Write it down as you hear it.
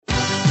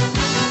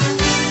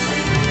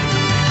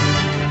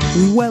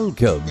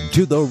Welcome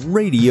to the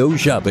Radio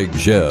Shopping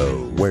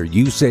Show, where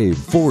you save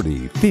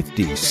 40,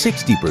 50,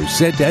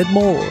 60% and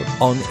more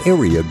on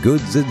area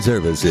goods and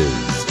services.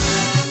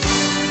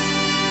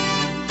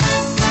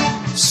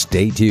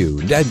 Stay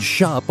tuned and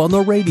shop on the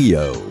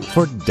radio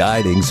for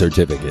dining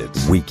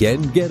certificates,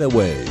 weekend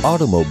getaway,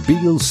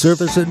 automobile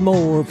service, and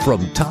more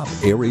from top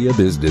area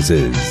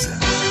businesses.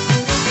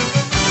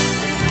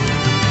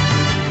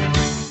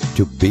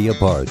 To be a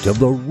part of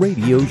the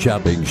Radio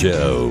Shopping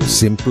Show,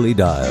 simply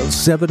dial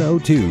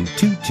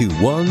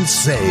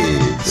 702-221-SAVE,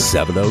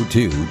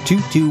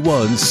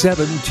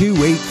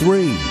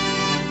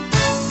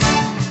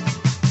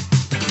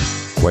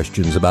 702-221-7283.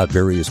 Questions about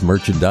various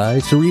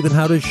merchandise or even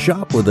how to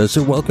shop with us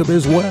are welcome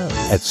as well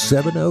at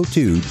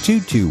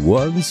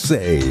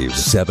 702-221-SAVE,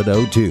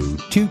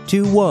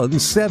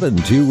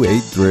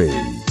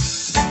 702-221-7283.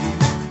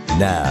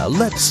 Now,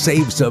 let's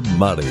save some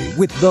money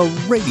with the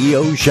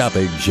Radio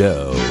Shopping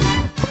Show.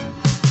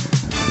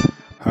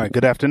 All right,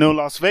 good afternoon,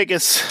 Las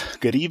Vegas.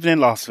 Good evening,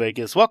 Las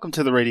Vegas. Welcome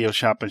to the Radio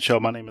Shopping Show.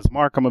 My name is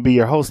Mark. I'm going to be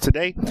your host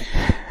today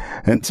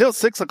until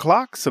 6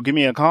 o'clock. So give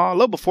me a call a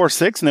little before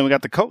 6. And then we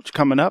got the coach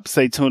coming up.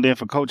 Stay tuned in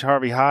for Coach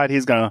Harvey Hyde.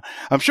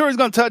 I'm sure he's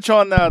going to touch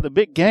on the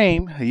big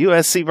game,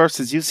 USC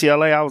versus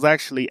UCLA. I was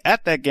actually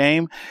at that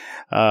game.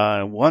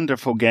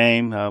 Wonderful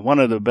game. One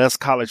of the best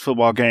college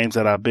football games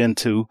that I've been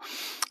to.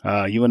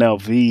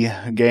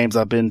 UNLV games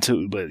I've been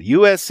to, but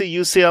USC,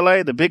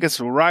 UCLA, the biggest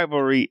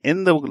rivalry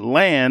in the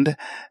land,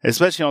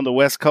 especially on the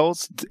West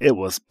Coast. It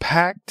was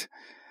packed.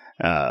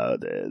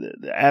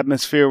 The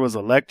atmosphere was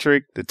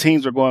electric. The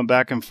teams were going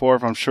back and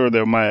forth. I'm sure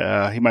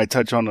he might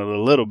touch on it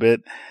a little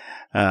bit,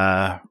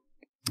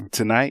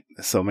 tonight.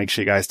 So make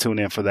sure you guys tune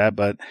in for that.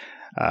 But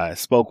I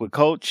spoke with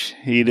Coach.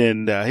 He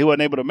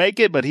wasn't able to make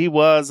it, but he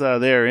was,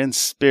 there in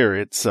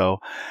spirit. So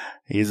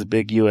he's a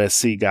big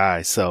USC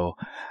guy. So,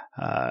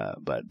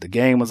 but the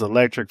game was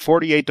electric,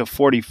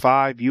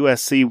 48-45.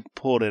 USC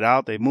pulled it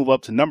out. They move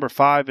up to number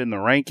 5 in the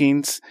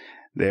rankings.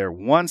 They're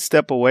one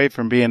step away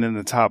from being in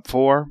the top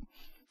 4.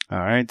 All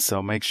right.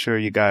 So make sure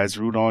you guys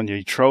root on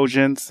your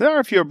Trojans,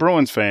 or if you're a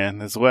Bruins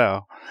fan as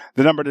well.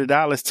 The number to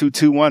dial is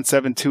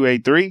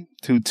 221-7283,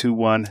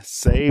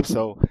 221-SAVE.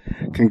 So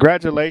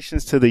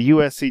congratulations to the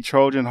USC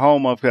Trojan,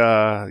 home of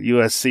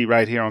USC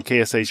right here on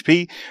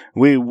KSHP.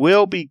 We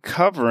will be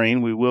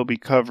covering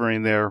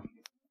their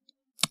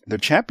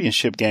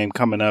championship game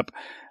coming up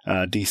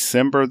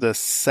December the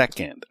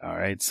 2nd. All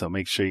right. So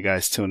make sure you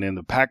guys tune in.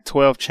 The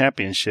Pac-12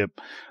 championship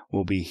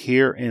will be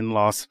here in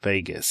Las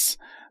Vegas.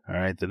 All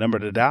right. The number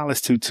to dial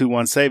is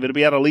 221-SAVE. It'll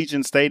be at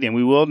Allegiant Stadium.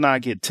 We will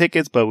not get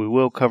tickets, but we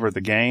will cover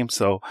the game.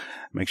 So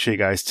make sure you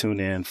guys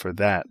tune in for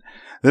that.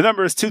 The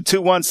number is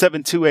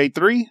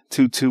 221-7283,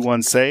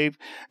 221-SAVE.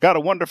 Got a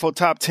wonderful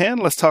top 10.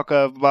 Let's talk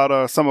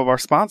about some of our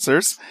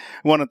sponsors.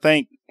 I want to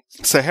thank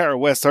Sahara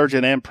West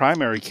Urgent and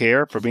Primary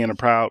Care for being a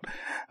proud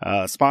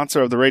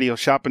sponsor of the Radio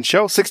Shopping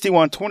Show.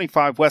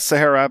 6125 West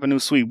Sahara Avenue,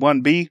 Suite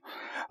 1B,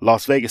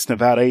 Las Vegas,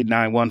 Nevada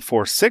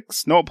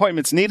 89146. No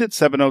appointments needed.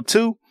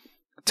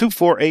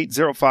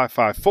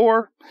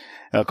 702-248-0554.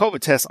 COVID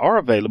tests are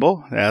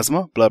available.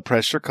 Asthma, blood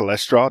pressure,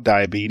 cholesterol,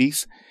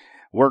 diabetes,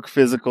 work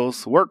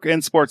physicals, work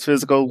and sports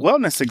physical,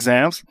 wellness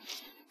exams.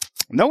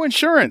 No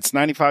insurance,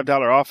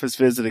 $95 office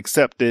visit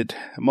accepted.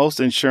 Most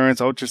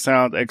insurance,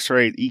 ultrasound,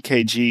 x-ray,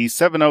 EKG,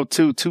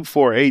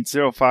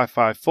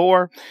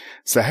 702-248-0554.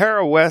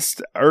 Sahara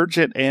West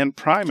Urgent and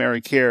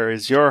Primary Care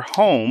is your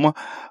home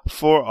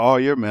for all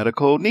your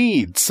medical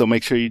needs. So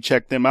make sure you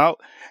check them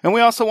out. And we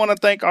also want to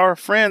thank our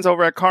friends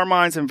over at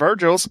Carmine's and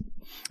Virgil's.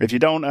 If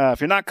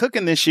you're not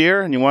cooking this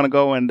year and you want to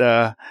go and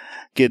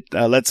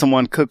let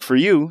someone cook for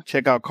you,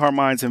 check out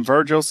Carmine's and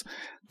Virgil's.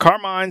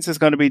 Carmine's is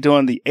going to be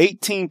doing the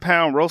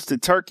 18-pound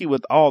roasted turkey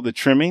with all the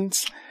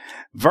trimmings.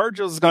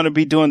 Virgil's is going to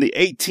be doing the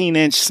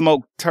 18-inch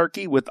smoked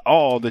turkey with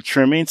all the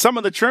trimmings. Some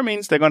of the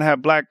trimmings, they're going to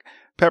have black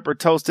pepper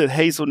toasted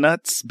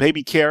hazelnuts,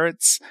 baby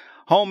carrots,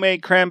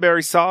 homemade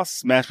cranberry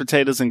sauce, mashed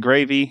potatoes and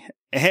gravy,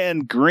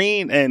 and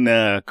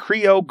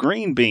Creole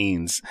green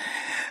beans.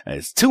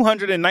 It's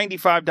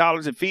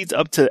 $295. It feeds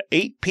up to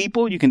 8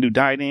 people. You can do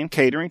dine-in,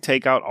 catering,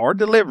 takeout, or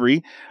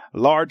delivery.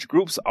 Large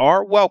groups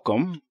are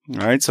welcome.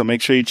 All right. So make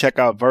sure you check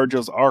out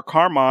Virgil's or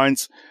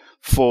Carmine's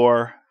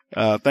for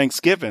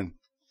Thanksgiving.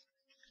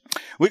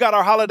 We got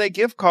our holiday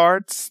gift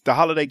cards. The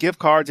holiday gift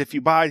cards, if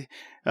you buy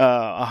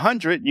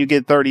 100, you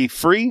get 30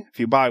 free. If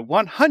you buy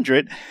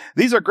 100,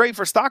 these are great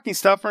for stocking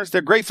stuffers.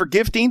 They're great for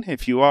gifting.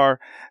 If you are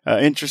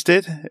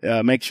interested,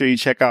 make sure you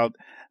check out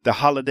the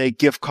holiday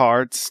gift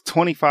cards,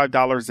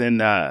 $25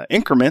 in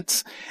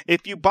increments.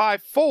 If you buy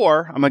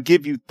 4, I'm going to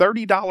give you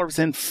 $30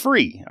 in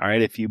free. All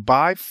right. If you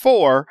buy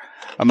 4,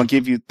 I'm going to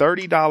give you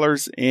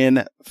 $30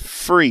 in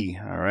free.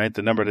 All right.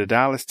 The number to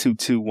dial is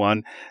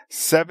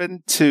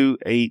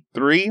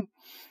 221-7283.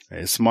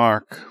 It's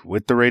Mark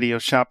with the Radio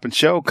Shopping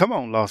Show. Come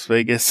on, Las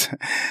Vegas.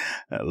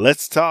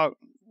 Let's talk.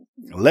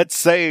 Let's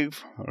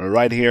save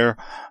right here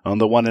on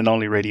the one and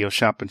only Radio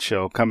Shopping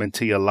Show, coming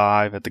to you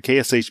live at the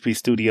KSHP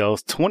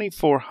Studios,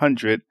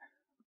 2400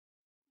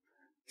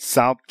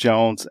 South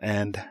Jones,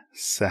 and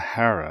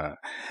Sahara.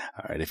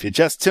 All right. If you're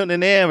just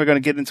tuning in, we're going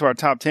to get into our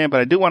top 10, but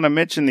I do want to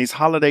mention these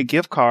holiday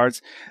gift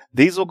cards.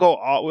 These will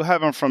we'll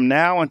have them from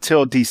now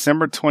until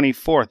December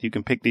 24th. You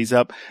can pick these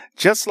up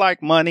just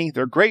like money.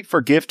 They're great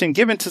for gifting,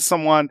 given to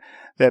someone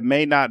that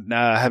may not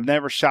have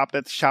never shopped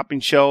at the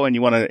shopping show and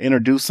you want to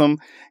introduce them.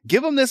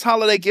 Give them this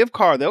holiday gift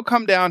card. They'll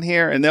come down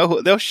here and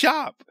they'll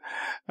shop.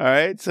 All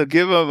right. So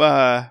give them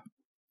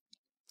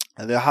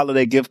the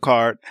holiday gift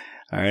card.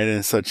 All right.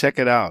 And so check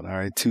it out. All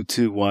right.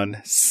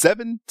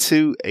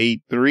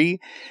 221-7283.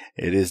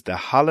 It is the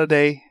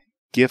holiday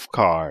gift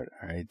card.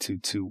 All right.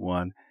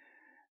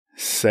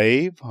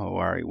 221-SAVE.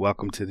 All right.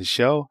 Welcome to the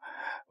show.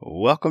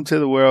 Welcome to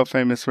the world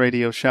famous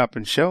radio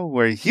shopping show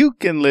where you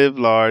can live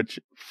large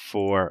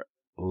for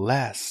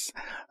less.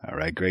 All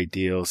right. Great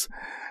deals.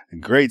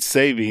 Great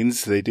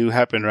savings. They do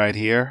happen right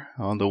here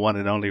on the one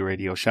and only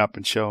radio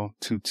shopping show.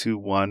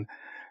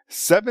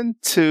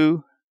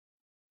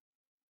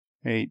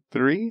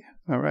 221-7283.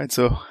 All right.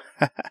 So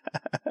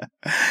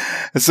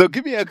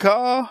give me a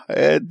call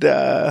and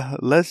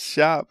let's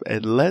shop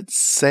and let's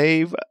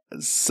save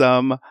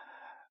some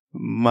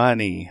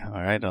money.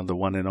 All right. On the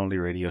one and only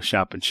radio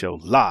shopping show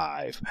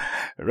live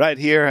right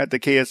here at the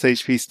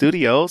KSHP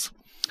studios.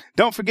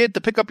 Don't forget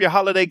to pick up your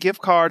holiday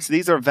gift cards.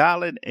 These are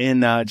valid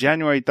in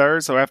January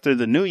 3rd. So after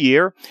the new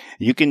year,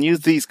 you can use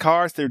these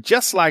cards. They're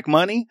just like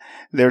money.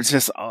 They're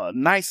just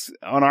nice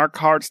on our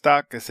card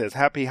stock. It says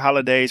Happy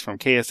Holidays from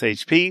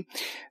KSHP.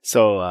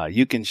 So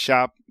you can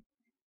shop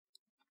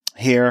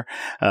here.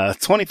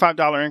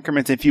 $25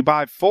 increments. If you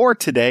buy 4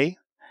 today,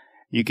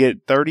 you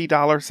get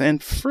 $30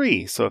 and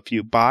free. So if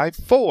you buy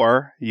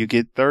 4, you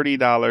get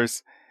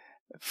 $30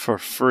 for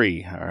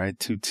free. All right.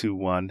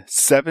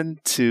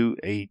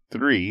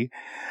 221-7283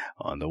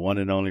 on the one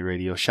and only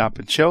radio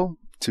shopping show.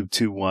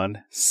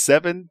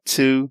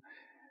 221-7283.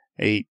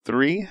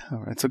 All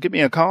right. So give me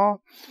a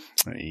call.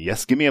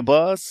 Yes. Give me a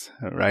buzz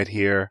right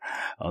here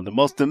on the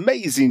most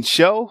amazing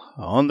show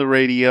on the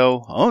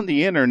radio, on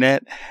the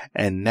internet,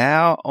 and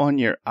now on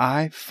your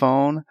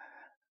iPhone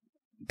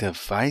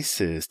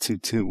devices.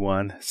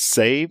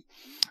 221-SAVE.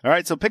 All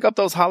right, so pick up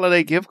those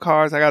holiday gift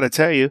cards. I got to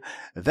tell you,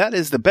 that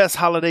is the best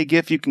holiday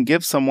gift you can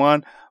give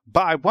someone.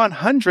 Buy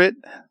 100,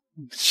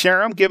 share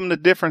them, give them to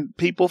different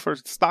people for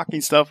stocking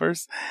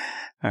stuffers.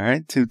 All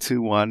right,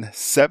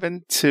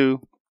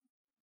 221-7283.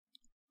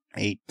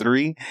 All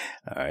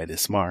right,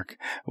 it's Mark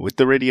with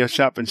the Radio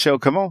Shopping Show.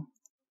 Come on.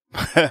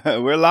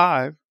 We're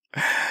live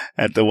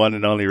at the one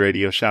and only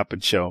Radio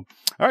Shopping Show.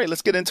 All right,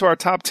 let's get into our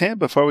top 10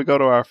 before we go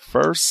to our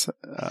first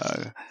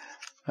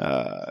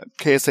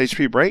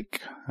KSHP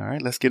break. All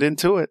right, let's get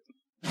into it.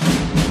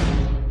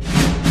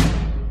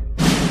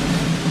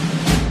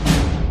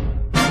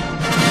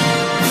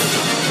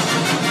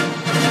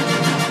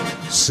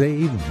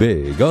 Save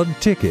big on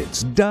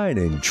tickets,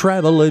 dining,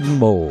 travel, and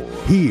more.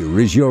 Here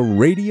is your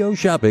Radio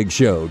Shopping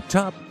Show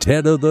Top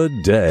 10 of the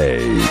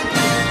day.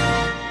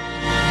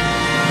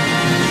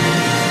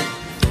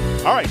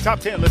 All right, top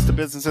 10 list of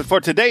businesses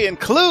for today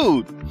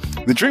include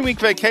the Dream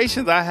Week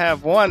vacations. I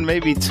have 1,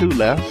 maybe 2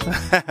 left.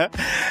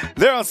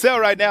 They're on sale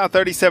right now,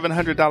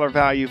 $3,700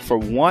 value for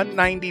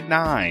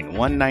 $199.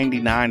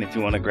 $199 if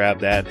you want to grab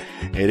that.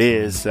 It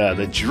is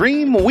the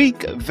Dream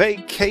Week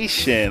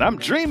vacation. I'm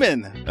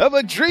dreaming of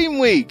a Dream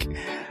Week.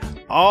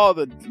 All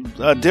the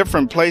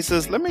different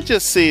places. Let me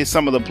just see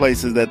some of the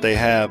places that they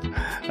have, all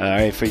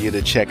right, for you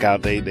to check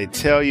out. They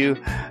tell you,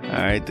 all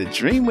right, the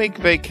Dream Week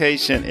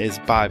vacation is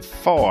by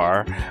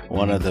far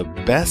one of the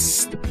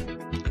best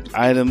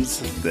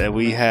items that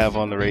we have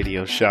on the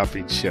radio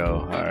shopping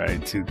show. All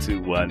right,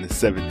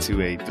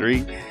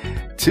 221-7283.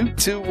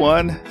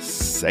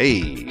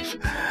 221-SAVE.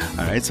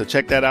 All right, so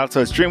check that out. So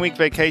it's Dream Week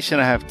Vacation.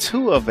 I have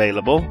 2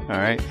 available. All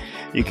right,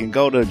 you can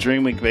go to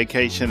Dream Week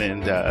Vacation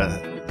and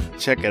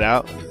check it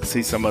out,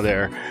 see some of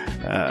their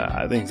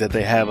things that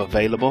they have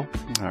available.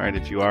 All right,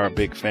 if you are a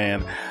big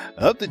fan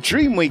of the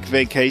Dream Week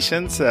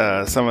vacations,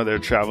 some of their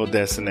travel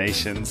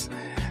destinations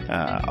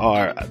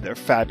they're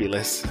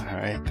fabulous. All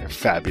right, they're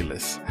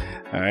fabulous.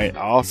 All right,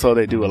 also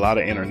they do a lot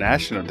of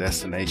international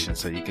destinations,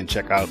 so you can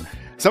check out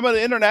some of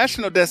the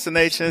international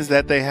destinations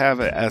that they have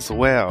as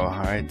well.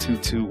 All right,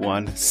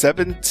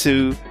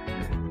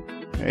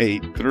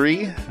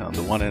 221-7283 on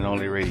the one and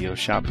only Radio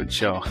Shopping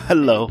Show.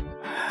 Hello.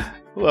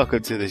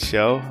 Welcome to the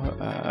show.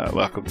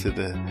 Welcome to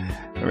the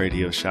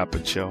Radio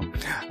Shopping Show.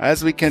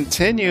 As we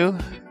continue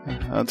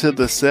to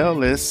the sale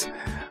list,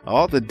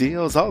 all the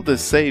deals, all the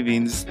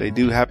savings, they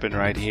do happen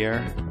right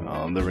here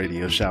on the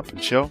Radio Shopping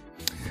Show.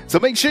 So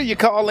make sure you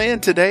call in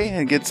today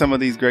and get some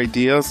of these great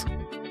deals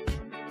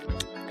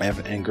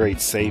and great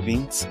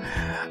savings.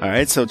 All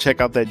right, so check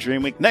out that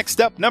Dream Week.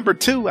 Next up, number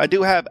 2, I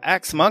do have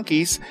Axe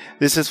Monkeys.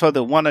 This is for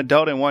the 1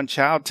 adult and 1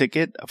 child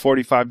ticket, a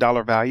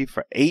 $45 value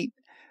for 8.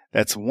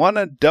 That's 1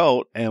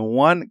 adult and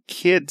 1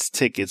 kid's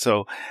ticket.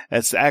 So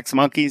that's Axe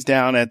Monkeys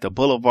down at the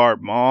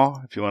Boulevard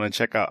Mall. If you want to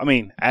check out,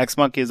 Axe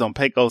Monkeys on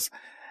Pecos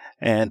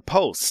and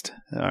Post.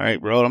 All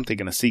right, Road, I'm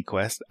thinking of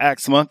Sequest.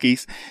 Axe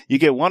Monkeys. You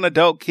get one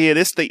adult kid.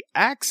 It's the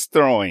axe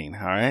throwing.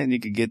 All right, and you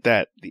can get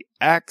that, the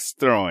axe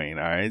throwing.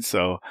 All right,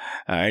 so,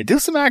 all right, do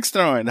some axe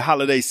throwing the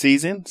holiday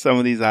season. Some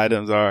of these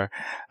items are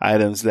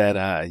items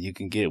that you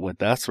can get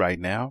with us right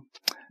now.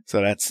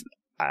 So that's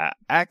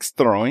axe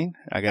throwing.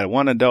 I got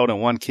one adult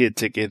and one kid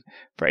ticket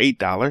for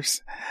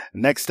 $8.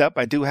 Next up,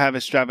 I do have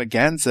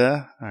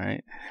Extravaganza. All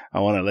right, I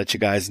want to let you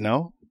guys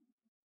know.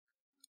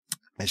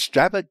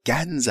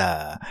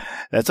 Extravaganza.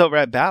 That's over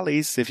at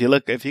Bally's. If you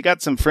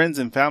got some friends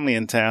and family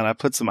in town, I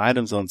put some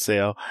items on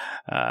sale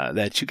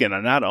that you can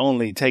not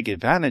only take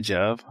advantage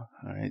of,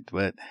 all right,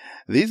 but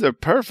these are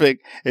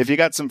perfect if you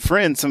got some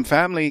friends, some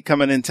family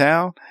coming in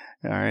town.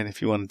 All right,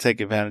 if you want to take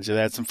advantage of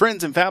that, some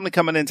friends and family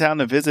coming in town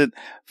to visit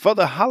for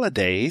the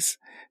holidays,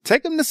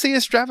 take them to see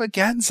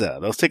Extravaganza.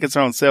 Those tickets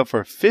are on sale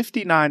for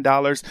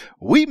 $59.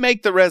 We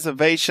make the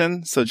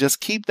reservation, so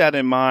just keep that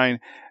in mind.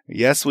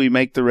 Yes, we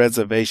make the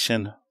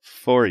reservation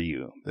for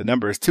you. The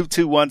number is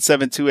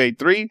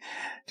 221-7283.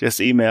 Just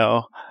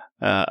email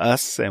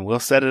us and we'll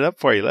set it up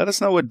for you. Let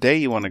us know what day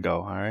you want to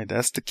go. All right,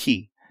 that's the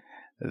key.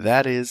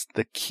 That is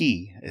the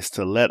key, is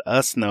to let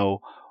us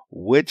know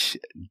which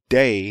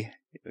day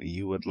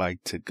you would like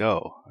to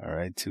go. All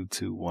right,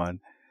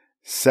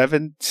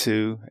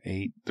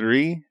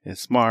 221-7283.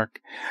 It's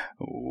Mark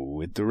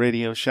with the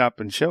Radio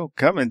Shopping Show,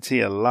 coming to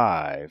you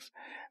live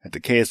at the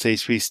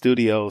KSHP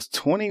Studios,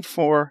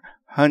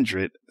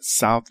 2400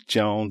 South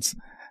Jones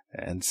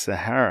and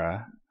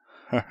Sahara.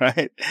 All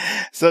right,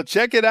 so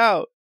check it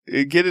out.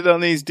 Get it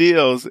on these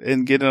deals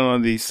and get it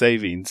on these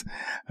savings.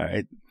 All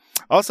right.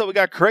 Also, we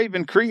got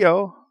Craven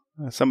Creole,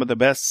 some of the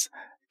best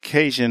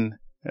Cajun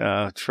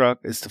truck.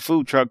 It's the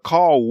food truck.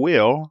 Call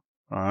Will.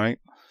 All right.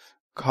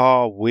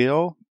 Call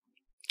Will.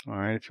 All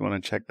right. If you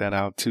want to check that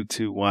out,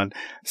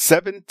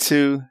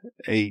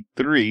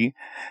 221-7283.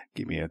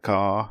 Give me a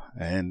call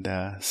and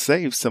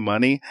save some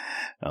money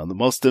on the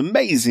most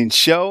amazing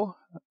show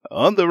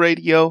on the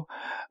radio,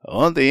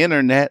 on the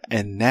internet,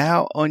 and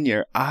now on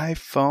your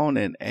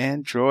iPhone and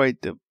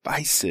Android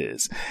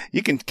devices.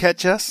 You can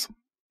catch us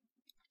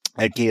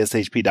at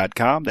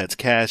kshp.com. That's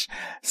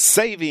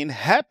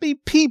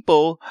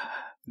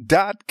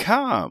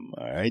cashsavinghappypeople.com.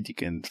 All right. You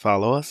can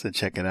follow us and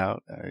check it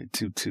out. All right.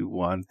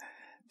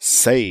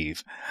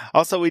 221-SAVE.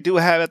 Also, we do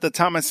have at the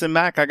Thomas and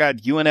Mack, I got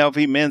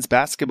UNLV men's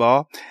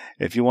basketball.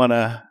 If you want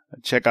to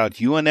check out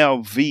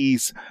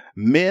UNLV's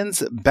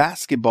men's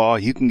basketball,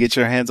 you can get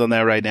your hands on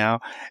that right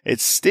now.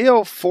 It's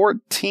still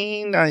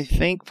 14 or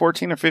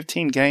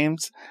 15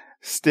 games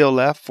still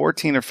left.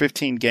 14 or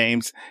 15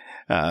 games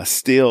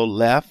still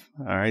left.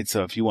 All right.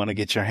 So if you want to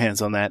get your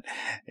hands on that,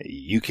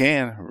 you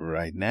can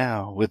right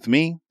now with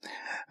me.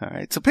 All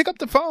right. So pick up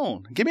the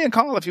phone. Give me a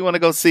call if you want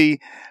to go see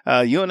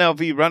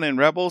UNLV Running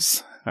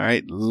Rebels. All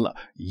right.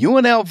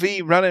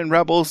 UNLV Running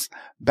Rebels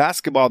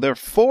basketball. They're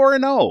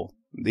 4-0.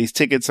 These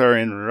tickets are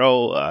in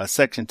row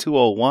section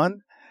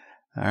 201.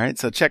 All right.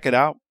 So check it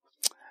out.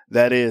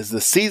 That is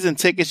the season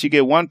tickets. You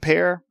get one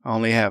pair. I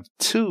only have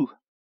two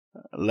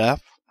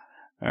left.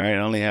 All right. I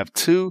only have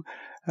two.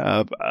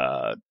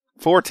 4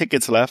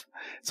 tickets left.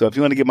 So if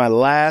you want to get my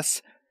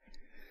last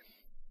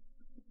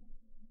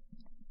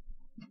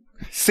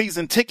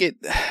season ticket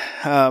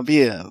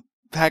via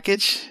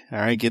package, all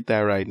right, get that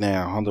right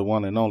now on the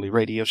one and only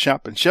Radio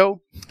Shopping Show,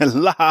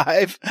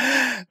 live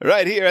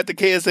right here at the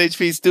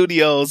KSHP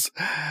Studios,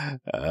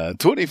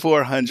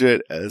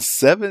 2400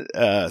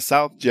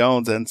 South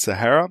Jones and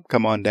Sahara.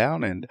 Come on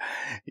down and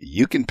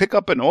you can pick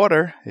up an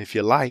order if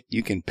you like.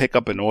 You can pick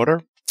up an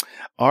order,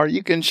 or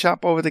you can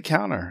shop over the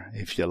counter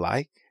if you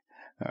like.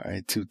 All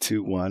right,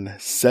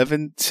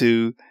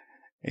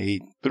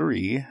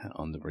 221-7283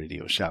 on the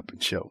Radio Shopping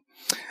Show.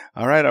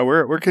 All right,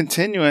 we're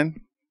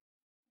continuing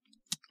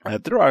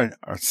through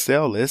our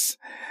sale list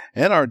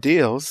and our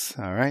deals.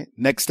 All right,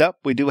 next up,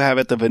 we do have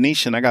at the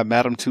Venetian, I got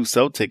Madame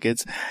Tussauds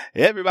tickets.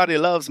 Everybody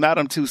loves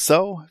Madame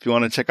Tussauds. If you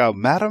want to check out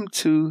Madame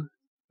Tussauds,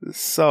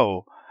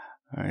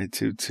 all right,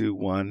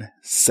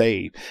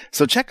 221-SAVE.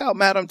 So check out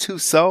Madame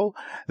Tussauds.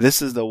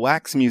 This is the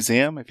Wax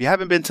Museum. If you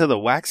haven't been to the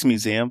Wax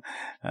Museum,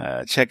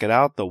 check it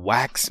out, the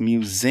Wax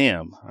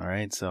Museum. All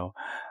right, so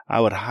I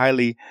would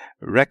highly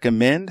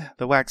recommend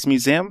the Wax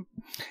Museum.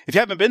 If you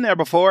haven't been there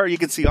before, you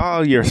can see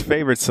all your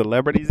favorite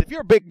celebrities. If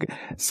you're a big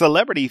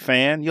celebrity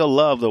fan, you'll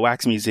love the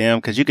Wax Museum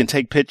because you can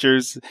take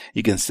pictures.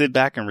 You can sit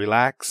back and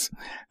relax.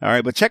 All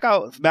right, but check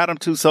out Madame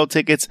Tussauds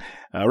tickets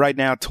right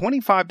now,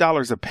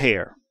 $25 a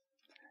pair.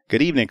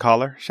 Good evening,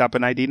 caller.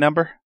 Shopping ID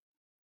number?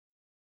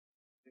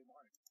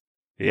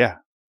 Yeah.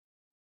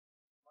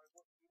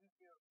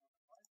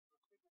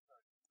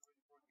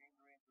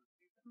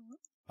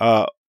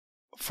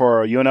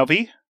 For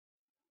UNLV?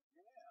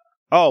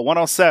 Oh,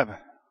 107.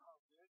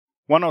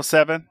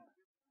 107.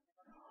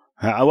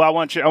 Well, I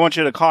want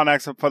you to call and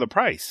ask for the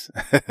price.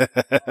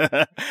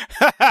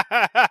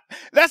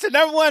 That's the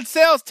number one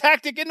sales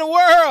tactic in the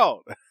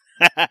world.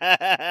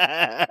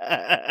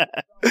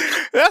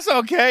 That's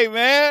okay,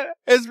 man.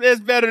 It's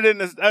better than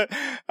this.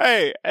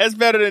 Hey, it's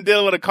better than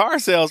dealing with a car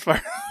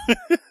salesperson.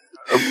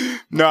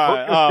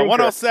 No,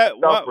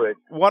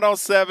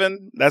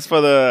 107. That's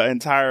for the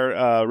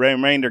entire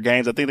remainder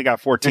games. I think they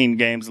got 14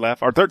 games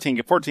left, or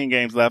 14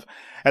 games left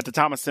at the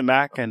Thomas and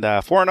Mack, and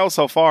 4-0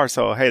 so far.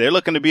 So hey, they're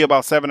looking to be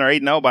about 7 or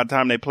 8-0 by the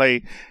time they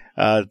play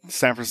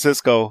San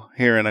Francisco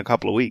here in a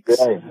couple of weeks.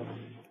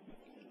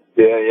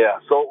 Yeah.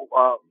 So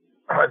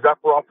is that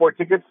for all 4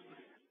 tickets?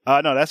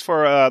 No, that's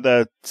for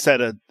the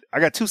set of. I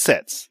got 2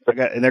 sets.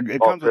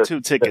 It comes with 2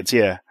 tickets.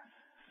 Yeah.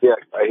 Yeah,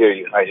 I hear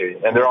you.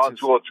 And they're on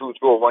 202,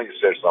 201, you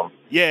said something.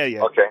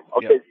 Yeah. Okay.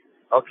 Yep.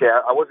 Okay,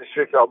 I wasn't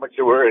sure how much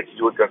you were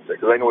because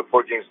I know what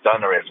 4 games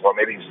done already. So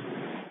maybe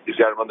he's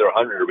got them under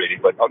 100 already.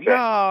 But okay. No.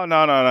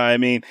 I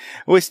mean,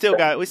 we still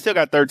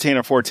got 13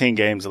 or 14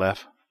 games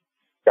left.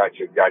 Got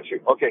you.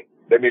 Okay,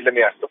 let me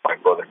ask the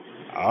fine brother.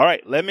 All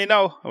right, let me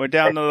know. We're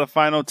down to the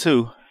final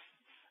 2.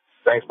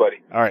 Thanks,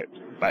 buddy. All right,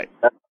 bye.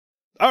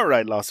 All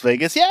right, Las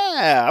Vegas.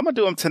 Yeah, I'm going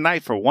to do them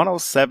tonight for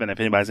 107 if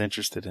anybody's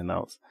interested in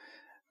those.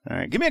 All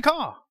right, give me a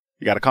call.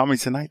 You got to call me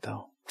tonight,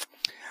 though.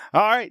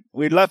 All right,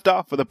 we left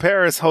off with the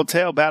Paris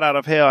Hotel, Bat Out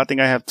of Hell. I think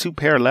I have 2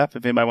 pair left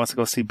if anybody wants to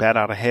go see Bat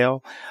Out of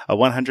Hell. A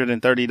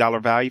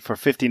 $130 value for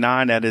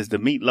 $59. That is the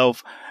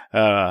Meatloaf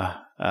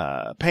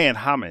paying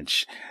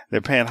homage.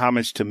 They're paying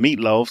homage to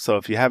Meatloaf. So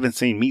if you haven't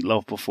seen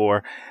Meatloaf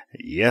before,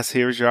 yes,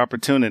 here's your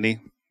opportunity.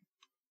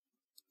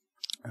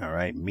 All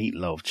right,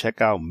 Meatloaf.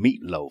 Check out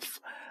Meatloaf.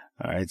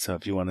 All right, so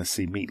if you want to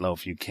see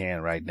Meatloaf, you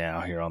can right now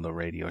here on the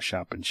Radio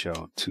Shopping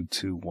Show.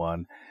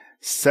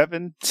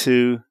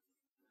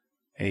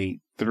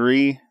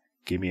 221-7283.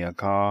 Give me a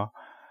call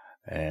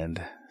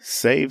and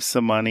save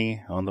some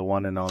money on the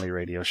one and only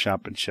Radio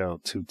Shopping Show.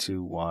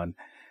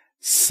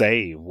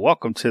 221-SAVE.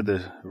 Welcome to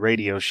the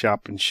Radio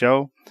Shopping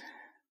Show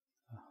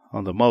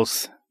on the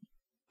most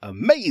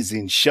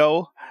amazing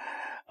show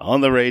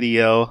on the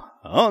radio,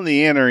 on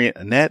the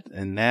internet,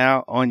 and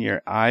now on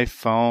your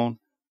iPhone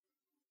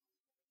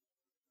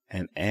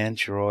and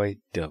Android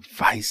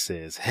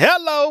devices.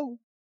 Hello!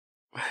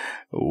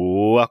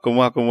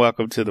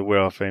 Welcome to the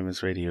world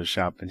famous Radio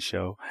Shopping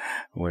Show,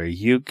 where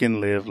you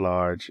can live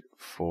large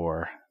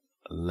for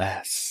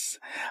less.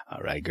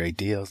 All right, great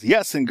deals.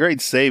 Yes, and great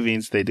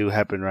savings. They do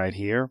happen right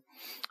here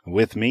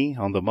with me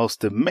on the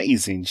most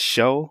amazing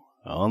show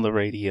on the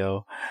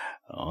radio,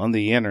 on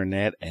the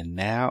internet, and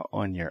now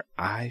on your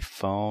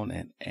iPhone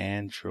and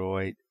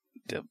Android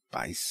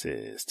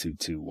devices.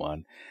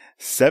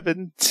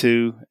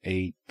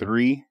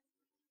 221-7283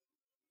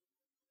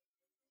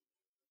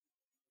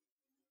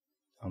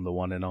 on the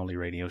one and only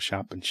Radio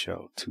Shopping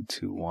Show.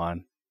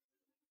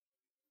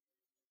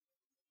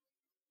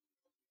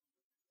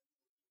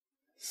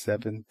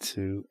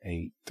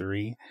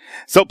 221-7283.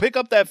 So pick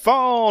up that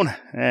phone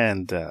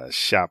and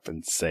shop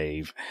and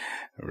save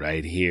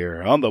right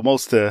here on the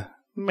most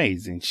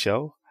amazing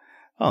show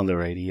on the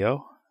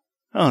radio,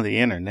 on the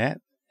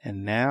internet,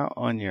 and now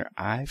on your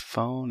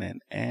iPhone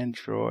and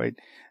Android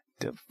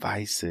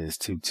devices.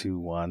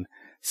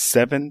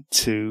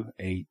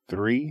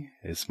 221-7283.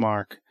 It's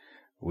Mark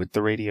with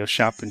the Radio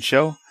Shopping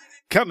Show,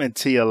 coming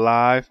to you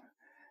live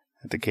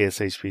at the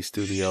KSHP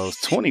Studios,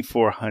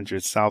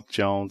 2400 South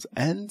Jones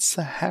and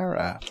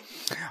Sahara.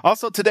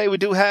 Also today we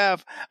do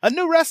have a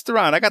new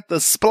restaurant. I got the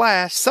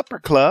Splash Supper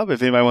Club.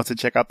 If anybody wants to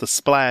check out the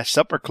Splash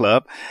Supper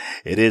Club,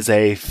 it is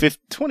a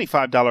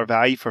 $25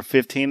 value for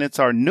 $15. It's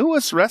our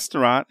newest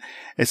restaurant.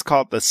 It's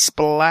called the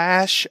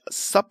Splash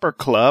Supper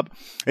Club.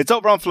 It's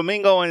over on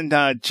Flamingo and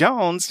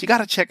Jones. You got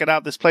to check it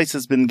out. This place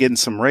has been getting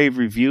some rave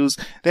reviews.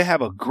 They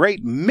have a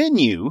great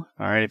menu.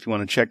 All right, if you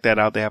want to check that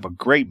out, they have a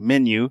great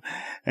menu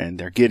and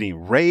they're getting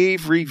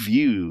rave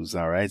reviews.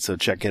 All right, so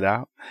check it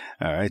out.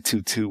 All right,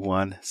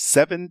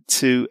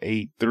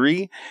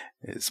 221-7283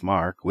 is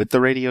Mark with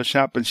the Radio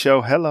Shopping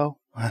Show. Hello.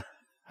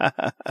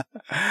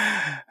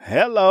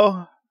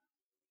 Hello.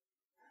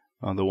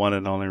 On the one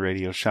and only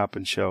Radio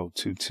Shopping Show,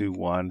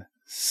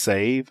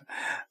 221-SAVE.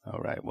 All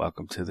right,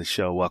 welcome to the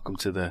show. Welcome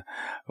to the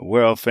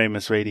world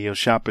famous Radio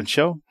Shopping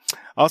Show.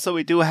 Also,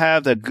 we do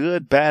have the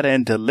Good, Bad,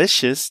 and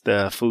Delicious,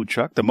 the food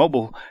truck, the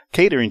mobile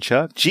catering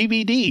truck,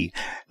 GBD.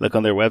 Look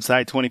on their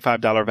website,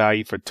 $25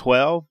 value for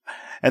 $12.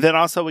 And then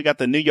also we got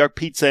the New York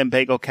Pizza and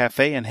Bagel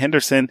Cafe in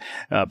Henderson.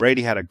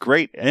 Brady had a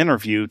great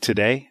interview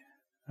today.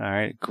 All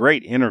right,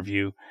 great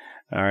interview.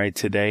 All right,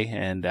 today,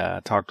 and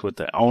talked with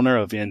the owner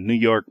of New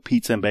York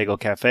Pizza and Bagel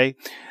Cafe.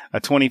 A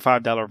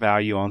 $25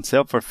 value on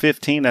sale for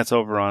 $15. That's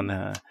over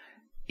on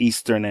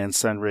Eastern and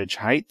Sunridge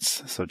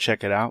Heights. So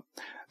check it out.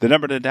 The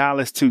number to dial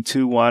is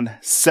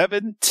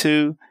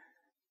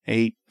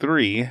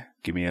 221-7283.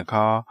 Give me a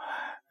call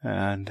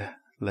and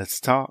let's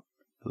talk.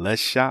 Let's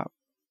shop.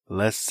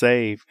 Let's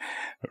save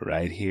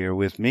right here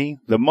with me.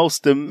 The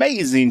most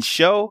amazing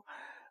show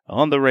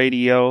on the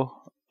radio,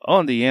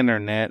 on the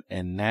internet,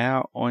 and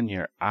now on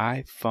your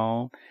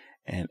iPhone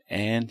and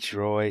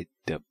Android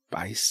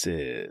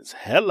devices.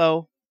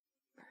 Hello.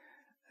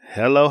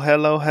 Hello.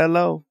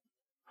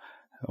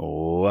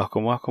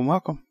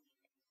 Welcome.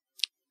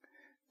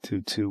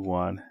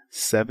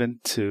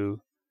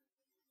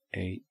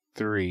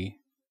 221-7283.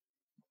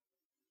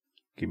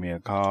 Give me a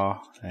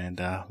call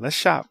and let's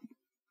shop.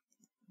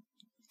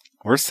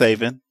 We're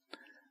saving.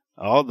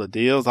 All the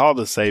deals, all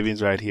the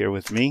savings right here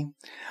with me.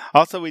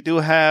 Also, we do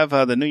have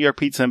the New York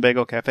Pizza and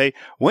Bagel Cafe.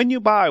 When you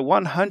buy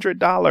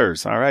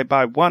 $100, all right,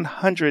 buy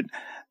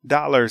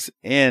 $100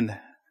 in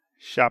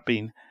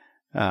shopping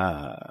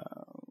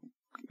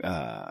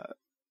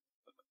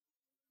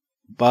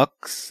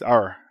bucks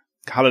or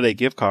holiday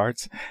gift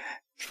cards,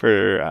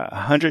 for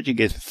 100, you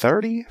get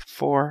 30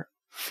 for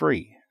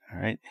free. All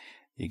right,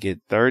 you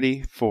get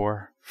 30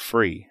 for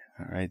free.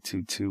 All right,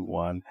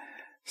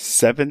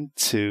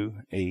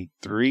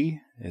 221-7283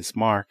 is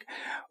Mark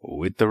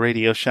with the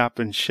Radio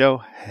Shopping Show.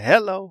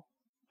 Hello.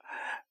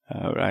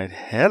 All right.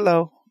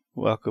 Hello.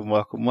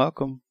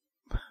 Welcome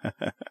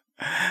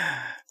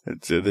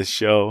to the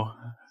show.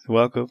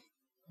 Welcome.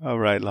 All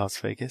right, Las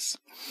Vegas.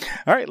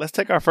 All right, let's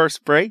take our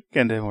first break,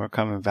 and then we're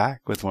coming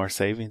back with more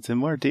savings and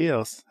more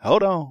deals.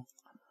 Hold on.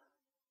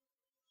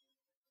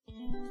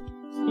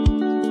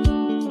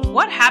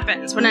 What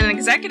happens when an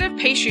executive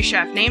pastry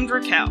chef named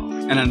Raquel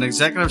and an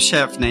executive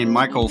chef named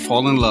Michael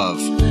fall in love?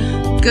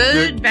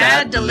 Good,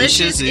 Bad,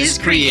 Delicious is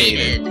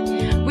created.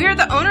 We are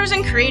the owners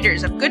and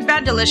creators of Good,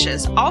 Bad,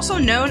 Delicious, also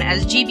known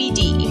as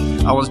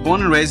GBD. I was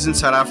born and raised in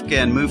South Africa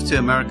and moved to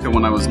America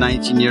when I was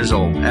 19 years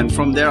old. And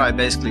from there, I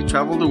basically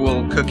traveled the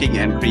world cooking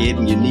and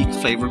creating unique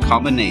flavor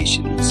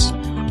combinations.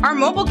 Our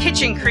mobile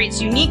kitchen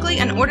creates uniquely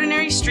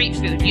unordinary street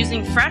food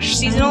using fresh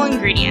seasonal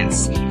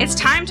ingredients. It's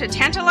time to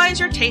tantalize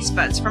your taste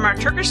buds from our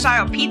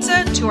Turkish-style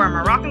pizza to our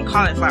Moroccan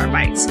cauliflower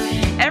bites.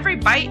 Every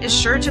bite is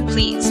sure to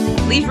please.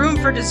 Leave room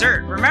for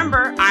dessert.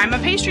 Remember, I'm a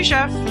pastry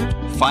chef.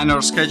 Find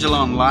our schedule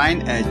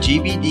online at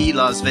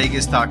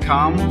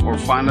gbdlasvegas.com or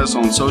find us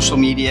on social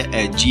media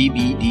at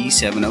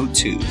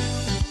gbd702.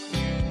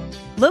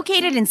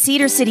 Located in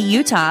Cedar City,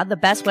 Utah, the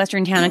Best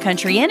Western Town and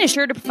Country Inn is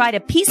sure to provide a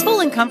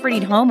peaceful and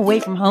comforting home away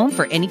from home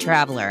for any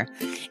traveler.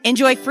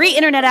 Enjoy free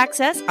internet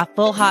access, a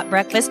full hot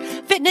breakfast,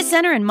 fitness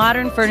center, and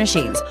modern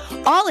furnishings.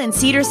 All in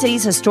Cedar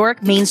City's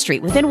historic Main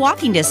Street, within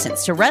walking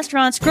distance to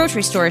restaurants,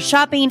 grocery stores,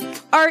 shopping,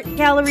 art,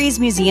 galleries,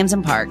 museums,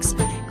 and parks.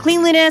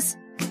 Cleanliness,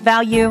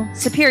 value,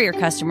 superior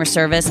customer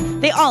service,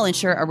 they all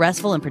ensure a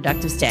restful and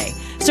productive stay.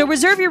 So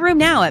reserve your room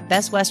now at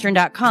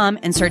bestwestern.com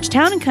and search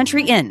Town and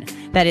Country Inn.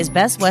 That is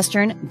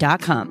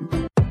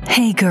bestwestern.com.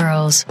 Hey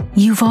girls,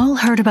 you've all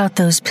heard about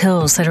those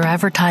pills that are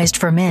advertised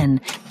for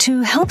men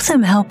to help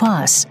them help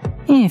us,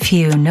 if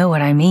you know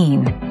what I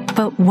mean.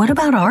 But what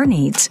about our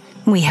needs?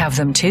 We have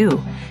them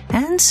too.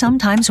 And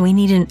sometimes we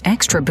need an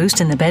extra boost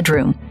in the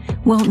bedroom.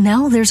 Well,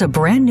 now there's a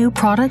brand new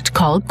product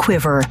called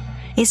Quiver.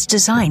 It's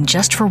designed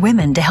just for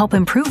women to help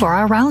improve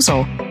our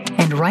arousal.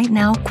 And right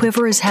now,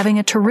 Quiver is having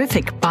a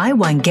terrific buy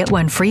one, get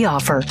one free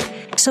offer.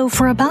 So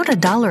for about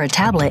 $1 a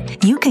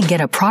tablet, you can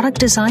get a product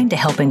designed to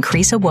help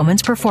increase a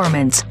woman's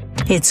performance.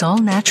 It's all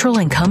natural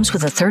and comes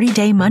with a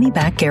 30-day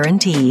money-back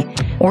guarantee.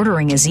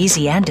 Ordering is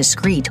easy and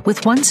discreet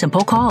with one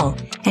simple call.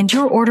 And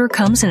your order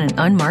comes in an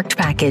unmarked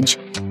package.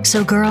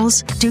 So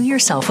girls, do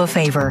yourself a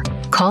favor.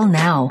 Call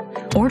now.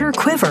 Order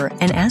Quiver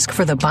and ask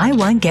for the buy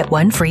one, get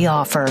one free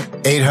offer.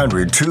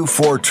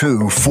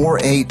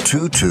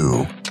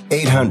 800-242-4822.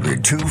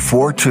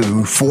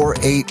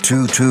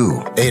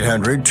 800-242-4822.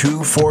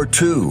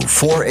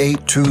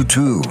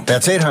 800-242-4822.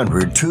 That's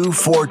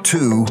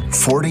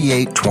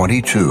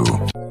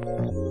 800-242-4822.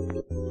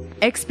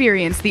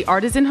 Experience the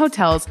Artisan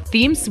Hotel's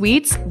themed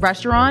suites,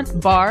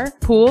 restaurant, bar,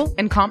 pool,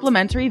 and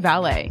complimentary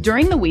valet.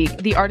 During the week,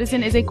 the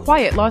Artisan is a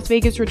quiet Las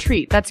Vegas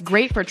retreat that's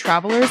great for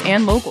travelers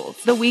and locals.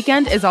 The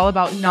weekend is all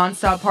about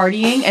nonstop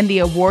partying and the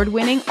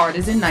award-winning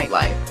Artisan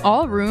nightlife.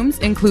 All rooms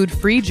include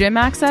free gym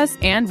access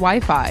and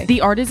Wi-Fi.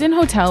 The Artisan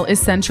Hotel is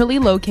centrally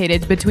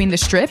located between the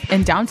Strip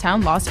and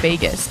downtown Las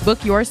Vegas.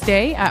 Book your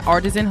stay at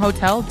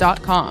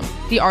artisanhotel.com.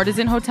 The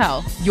Artisan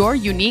Hotel, your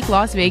unique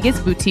Las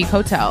Vegas boutique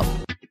hotel.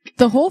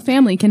 The whole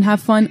family can have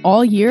fun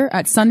all year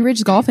at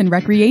Sunridge Golf and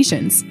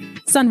Recreations.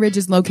 Sunridge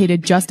is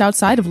located just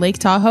outside of Lake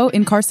Tahoe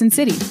in Carson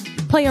City.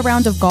 Play a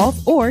round of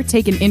golf or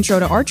take an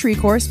intro to archery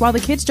course while the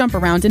kids jump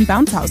around in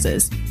bounce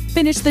houses.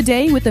 Finish the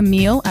day with a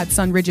meal at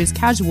Sunridge's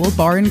Casual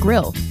Bar and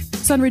Grill.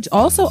 Sunridge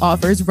also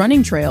offers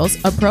running trails,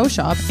 a pro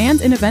shop,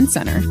 and an event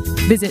center.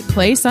 Visit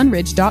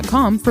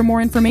playsunridge.com for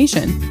more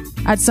information.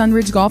 At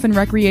Sunridge Golf and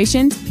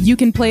Recreations, you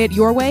can play it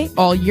your way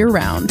all year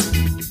round.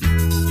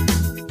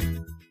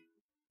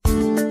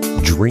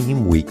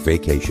 Dream Week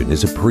Vacation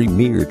is a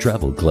premier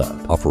travel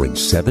club offering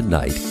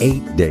 7-night,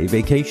 8-day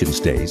vacation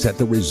stays at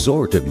the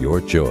resort of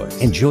your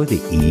choice. Enjoy the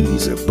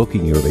ease of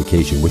booking your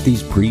vacation with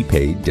these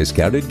prepaid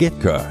discounted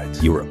gift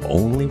cards. You are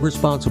only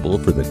responsible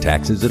for the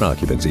taxes and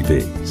occupancy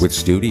fees. With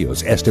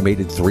studios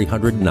estimated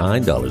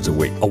 $309 a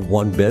week, a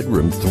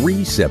one-bedroom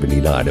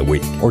 $379 a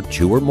week, or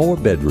 2 or more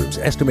bedrooms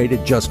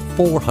estimated just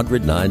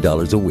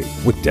 $409 a week.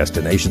 With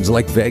destinations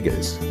like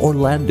Vegas,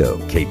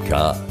 Orlando, Cape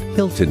Cod,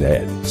 Hilton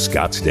Head,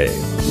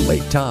 Scottsdale,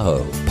 Lake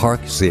Tahoe,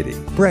 Park City,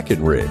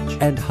 Breckenridge,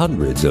 and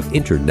hundreds of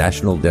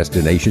international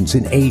destinations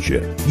in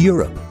Asia,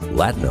 Europe,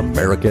 Latin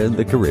America, and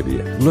the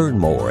Caribbean. Learn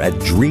more at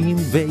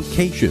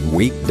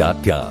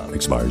DreamVacationWeek.com.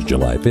 Expires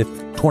July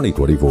 5th,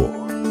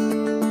 2024.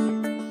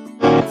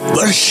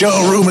 The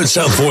showroom at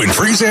South Point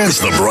presents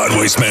the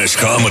Broadway smash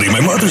comedy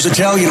My Mother's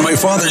Italian, My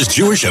Father's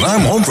Jewish, and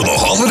I'm Home for the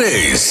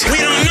Holidays. We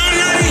don't know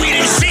nothing, we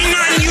didn't see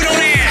nothing, you don't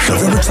ask.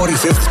 November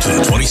 25th to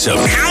the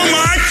 27th. How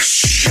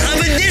much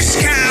of a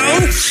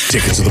discount?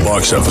 Tickets at the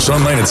box office,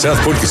 online at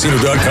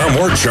southpointcasino.com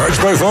or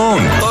charged by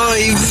phone.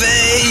 Oy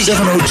vey.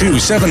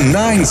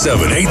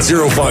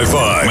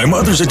 702-797-8055. My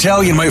Mother's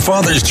Italian, My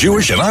Father's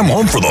Jewish, and I'm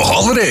Home for the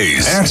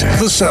Holidays at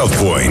the South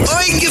Point.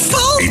 Oy,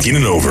 gefunden. 18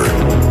 and over.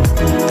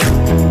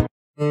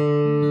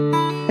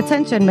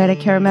 Attention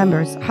Medicare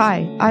members.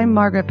 Hi, I'm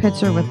Margaret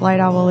Pitcher with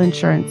Light Owl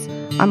Insurance.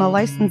 I'm a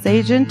licensed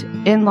agent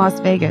in Las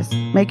Vegas.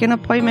 Make an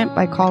appointment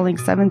by calling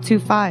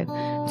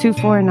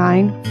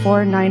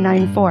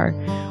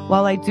 725-249-4994.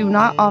 While I do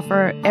not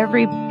offer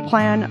every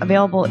plan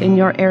available in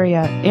your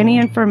area, any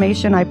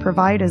information I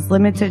provide is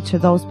limited to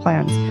those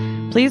plans.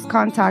 Please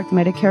contact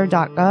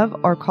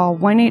Medicare.gov or call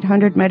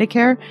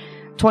 1-800-MEDICARE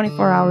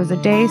 24 hours a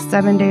day,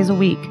 7 days a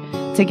week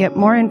to get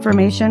more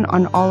information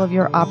on all of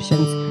your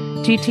options.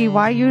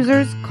 TTY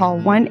users, call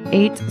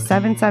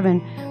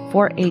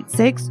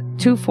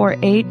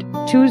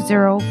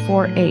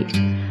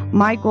 1-877-486-248-2048.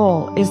 My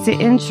goal is to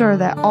ensure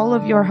that all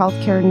of your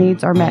healthcare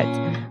needs are met.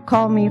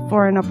 Call me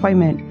for an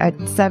appointment at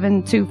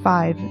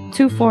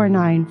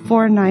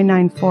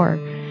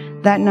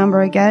 725-249-4994. That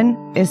number again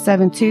is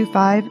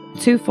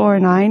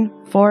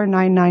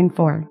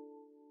 725-249-4994.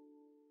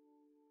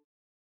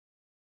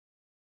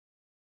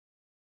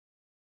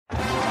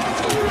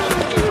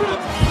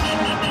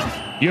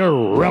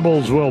 Your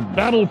Rebels will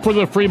battle for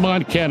the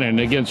Fremont Cannon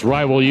against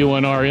rival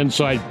UNR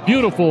inside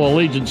beautiful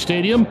Allegiant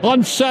Stadium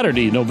on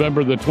Saturday,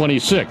 November the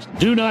 26th.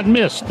 Do not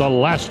miss the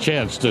last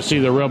chance to see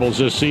the Rebels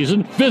this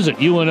season. Visit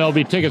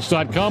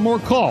UNLVtickets.com or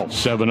call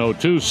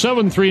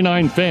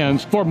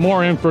 702-739-FANS for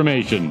more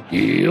information.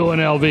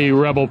 UNLV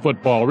Rebel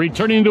football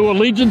returning to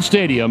Allegiant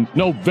Stadium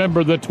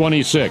November the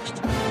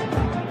 26th.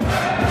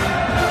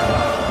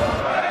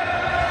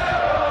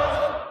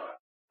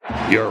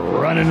 Your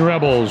Runnin'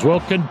 Rebels will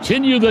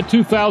continue the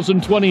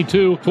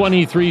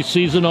 2022-23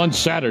 season on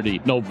Saturday,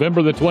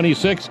 November the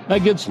 26th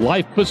against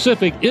Life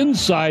Pacific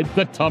inside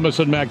the Thomas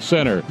 & Mack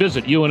Center.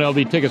 Visit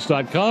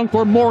UNLVtickets.com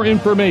for more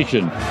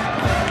information.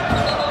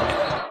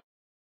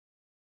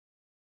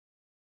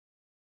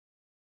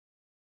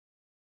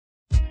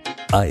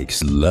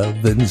 Ike's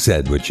Love and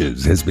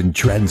Sandwiches has been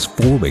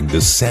transforming the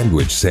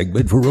sandwich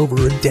segment for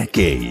over a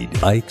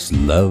decade. Ike's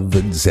Love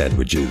and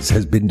Sandwiches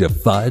has been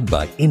defined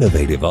by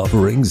innovative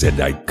offerings and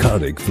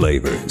iconic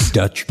flavors.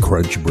 Dutch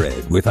Crunch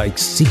Bread with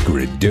Ike's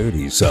Secret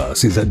Dirty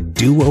Sauce is a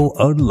duo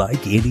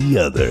unlike any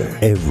other.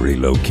 Every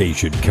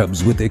location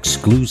comes with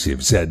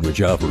exclusive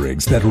sandwich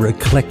offerings that are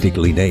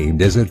eclectically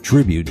named as a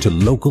tribute to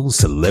local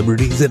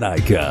celebrities and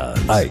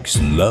icons.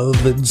 Ike's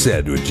Love and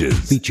Sandwiches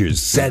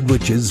features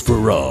sandwiches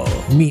for all.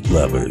 Meat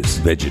lovers,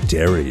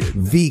 vegetarian,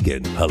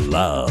 vegan,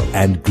 halal,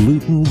 and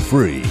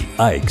gluten-free.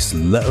 Ike's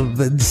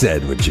Love and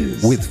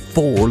Sandwiches with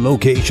 4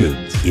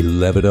 locations.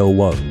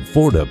 1101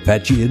 Fort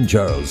Apache in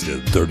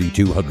Charleston,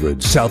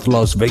 3200 South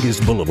Las Vegas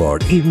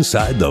Boulevard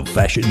inside the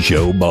Fashion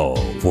Show Mall,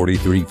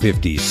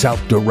 4350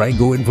 South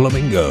Durango in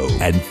Flamingo,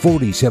 and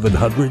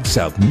 4700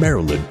 South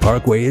Maryland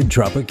Parkway in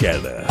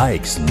Tropicana.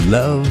 Ike's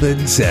Love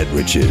and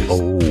Sandwiches.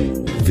 Oh,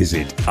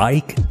 visit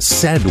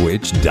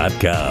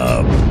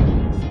IkeSandwich.com.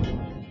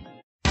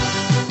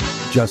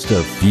 Just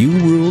a few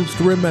rules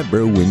to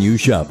remember when you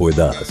shop with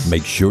us.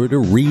 Make sure to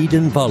read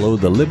and follow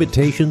the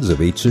limitations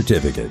of each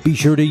certificate. Be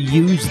sure to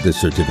use the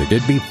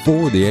certificate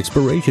before the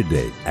expiration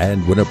date.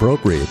 And when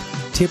appropriate,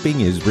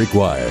 tipping is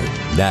required.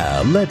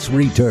 Now, let's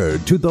return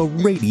to the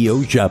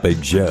Radio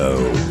Shopping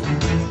Show.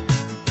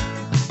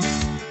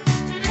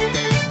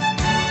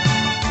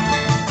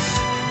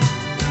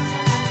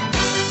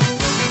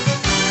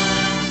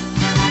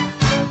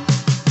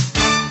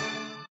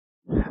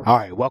 All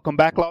right, welcome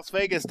back, Las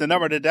Vegas. The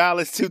number to dial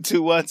is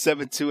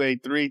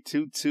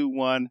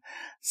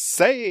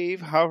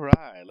 221-7283-221-SAVE. All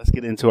right, let's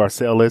get into our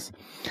sale list.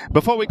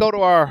 Before we go to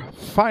our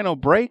final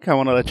break, I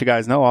want to let you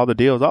guys know all the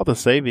deals, all the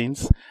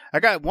savings. I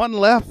got one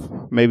left,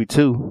 maybe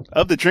two,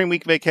 of the Dream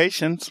Week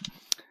vacations.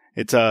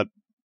 It's a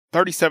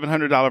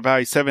 $3,700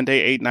 value,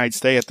 7-day, 8-night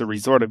stay at the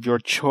resort of your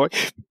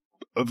choice.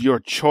 All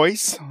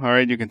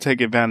right, you can take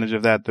advantage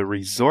of that. The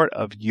resort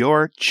of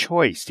your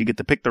choice. You get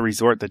to pick the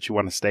resort that you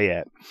want to stay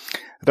at.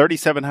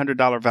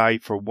 $3,700 value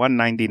for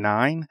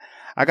 $199.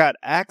 I got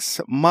Axe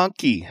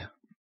Monkey.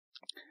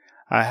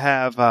 I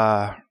have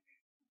the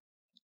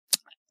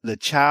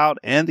child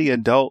and the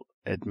adult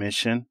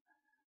admission.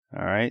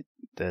 All right,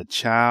 the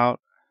child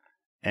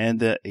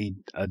and the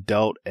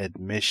adult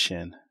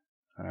admission.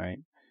 All right,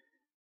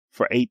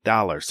 for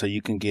 $8. So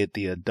you can get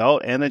the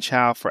adult and the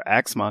child for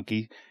Axe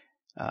Monkey.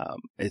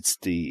 It's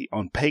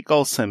on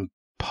Pecos and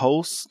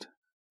Post.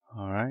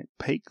 All right.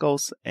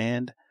 Pecos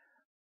and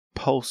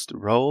Post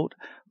Road.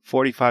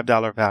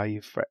 $45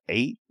 value for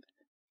 $8.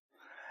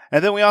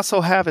 And then we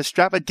also have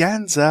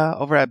Extravaganza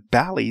over at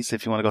Bally's.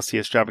 If you want to go see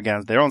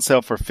Extravaganza, they're on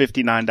sale for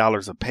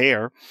 $59 a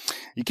pair.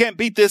 You can't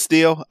beat this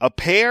deal. A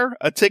pair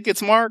of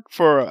tickets, Mark,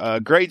 for a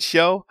great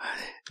show.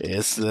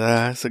 It's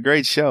a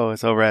great show.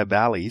 It's over at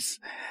Bally's.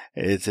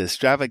 It's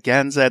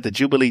Extravaganza at the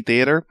Jubilee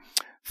Theater.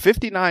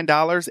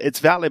 $59. It's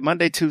valid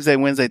Monday, Tuesday,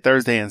 Wednesday,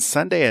 Thursday, and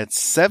Sunday at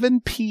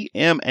 7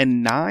 p.m.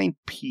 and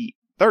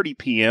 9:30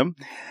 p.m.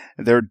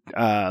 They're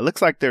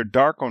looks like they're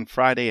dark on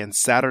Friday and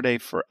Saturday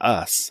for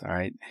us. All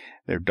right,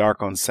 they're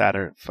dark on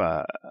Saturday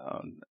for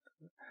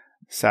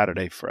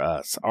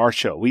us. Our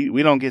show.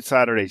 We don't get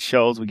Saturday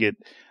shows. We get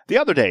the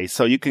other days.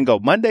 So you can go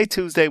Monday,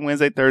 Tuesday,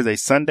 Wednesday, Thursday,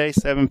 Sunday,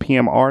 7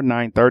 p.m. or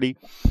 9:30.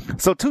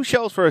 So 2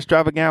 shows for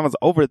Extravaganza.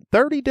 Over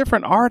 30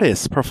 different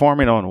artists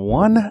performing on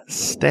one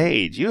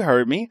stage. You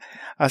heard me.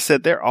 I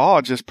said they're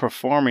all just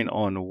performing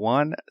on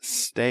one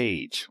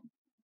stage.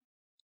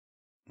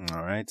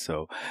 All right.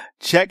 So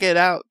check it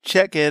out.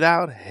 Check it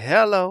out.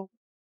 Hello.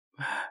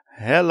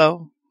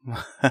 Hello.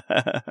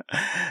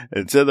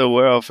 To the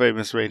world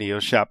famous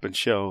radio shopping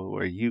show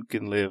where you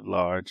can live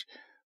large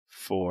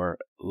for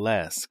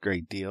less.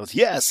 Great deals,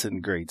 yes,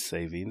 and great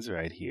savings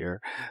right here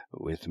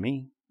with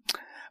me.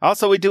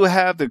 Also, we do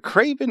have the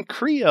Craven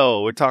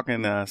Creole. We're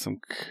talking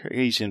some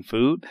Asian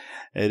food.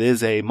 It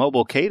is a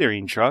mobile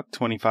catering truck,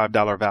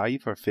 $25 value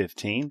for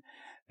 $15.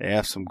 They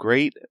have some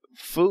great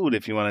food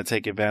if you want to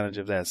take advantage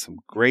of that. Some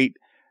great,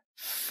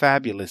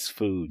 fabulous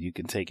food. You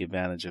can take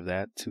advantage of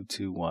that.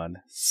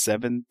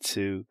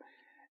 221-7283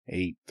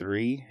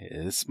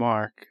 is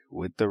Mark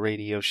with the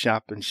Radio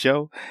Shopping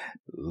Show,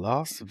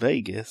 Las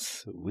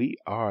Vegas. We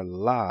are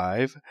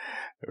live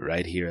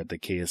right here at the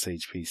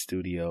KSHP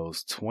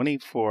Studios,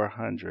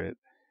 2400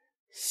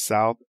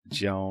 South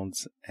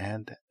Jones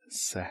and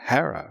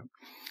Sahara.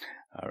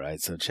 All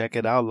right, so check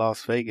it out,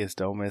 Las Vegas.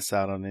 Don't miss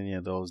out on any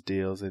of those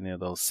deals, any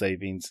of those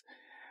savings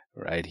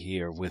right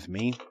here with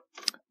me.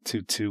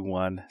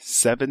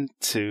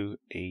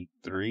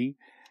 221-7283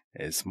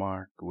 is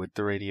Mark with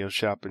the Radio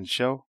Shopping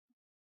Show.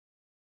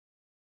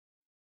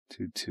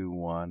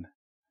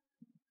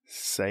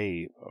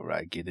 221-SAVE. All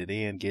right, get it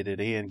in, get it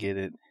in, get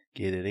it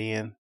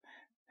in.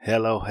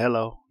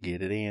 Hello,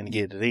 get it in,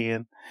 get it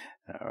in.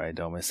 All right,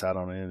 don't miss out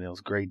on any of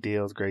those great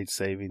deals, great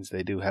savings.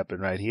 They do happen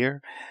right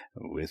here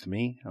with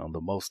me on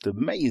the most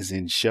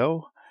amazing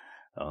show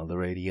on the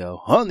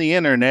radio, on the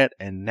internet,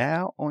 and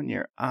now on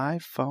your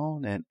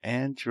iPhone and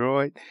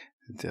Android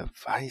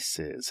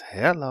devices.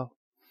 Hello.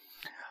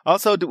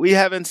 Also, we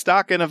have in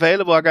stock and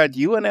available, I got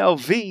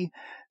UNLV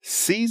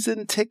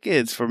season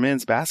tickets for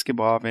men's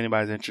basketball. If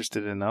anybody's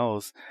interested in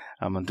those,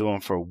 I'm going to do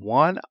them for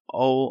 $109.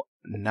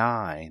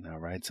 All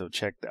right, so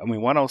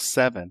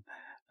 107.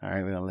 All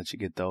right, we're going to let you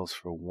get those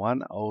for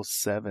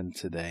 $107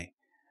 today.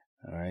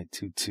 All right,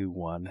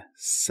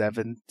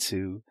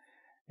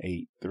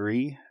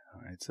 221-7283.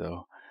 All right,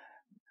 so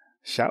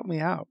shout me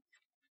out.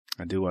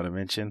 I do want to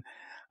mention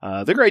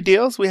the great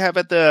deals we have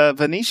at the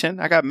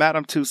Venetian. I got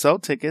Madame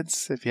Tussauds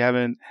tickets. If you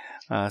haven't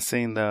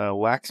seen the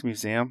Wax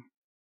Museum,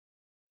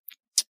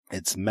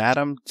 it's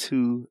Madame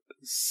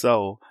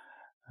Tussauds.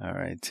 All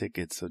right,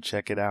 tickets. So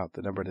check it out.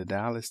 The number to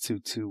dial is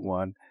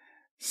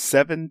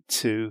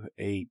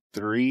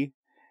 221-7283.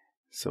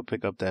 So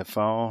pick up that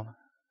phone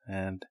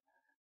and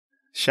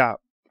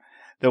shop.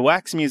 The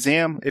Wax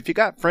Museum, if you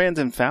got friends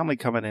and family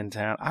coming in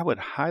town, I would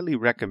highly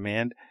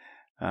recommend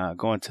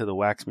going to the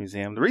Wax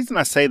Museum. The reason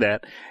I say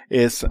that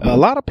is a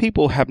lot of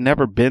people have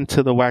never been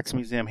to the Wax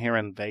Museum here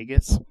in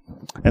Vegas.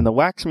 And the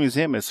Wax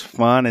Museum is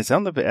fun. It's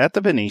at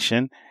the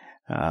Venetian.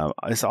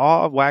 It's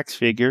all wax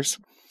figures.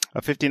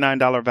 A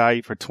 $59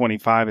 value for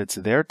 $25. It's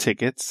their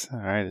tickets. All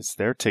right, it's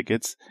their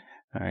tickets.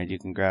 All right, you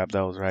can grab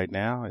those right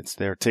now. It's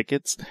their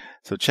tickets.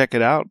 So check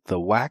it out, the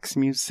Wax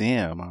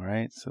Museum. All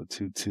right, so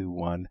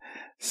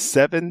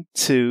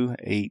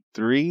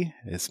 221-7283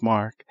 is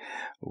Mark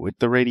with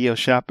the Radio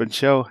Shopping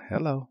Show.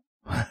 Hello.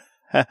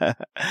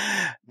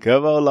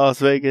 Come on, Las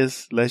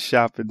Vegas. Let's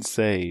shop and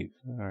save.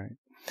 All right.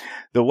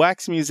 The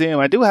Wax Museum,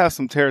 I do have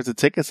some pairs of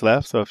tickets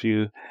left. So if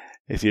you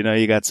know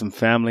you got some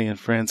family and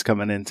friends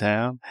coming in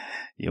town,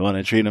 you want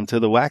to treat them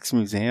to the Wax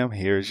Museum,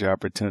 here's your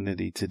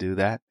opportunity to do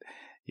that.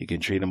 You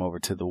can treat them over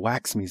to the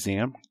Wax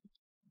Museum.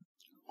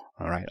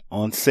 All right,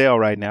 on sale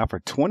right now for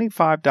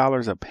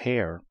 $25 a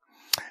pair.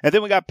 And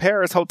then we got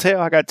Paris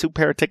Hotel. I got 2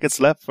 pair of tickets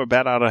left for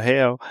Bat Out of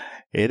Hell.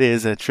 It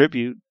is a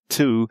tribute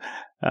to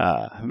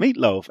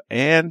Meatloaf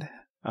and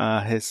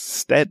his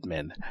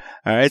Stedman.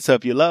 All right, so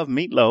if you love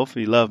Meatloaf,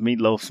 you love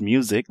Meatloaf's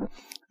music. All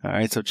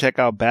right, so check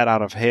out Bat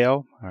Out of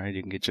Hell. All right,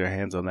 you can get your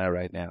hands on that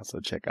right now. So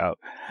check out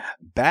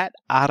Bat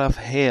Out of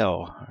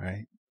Hell. All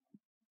right.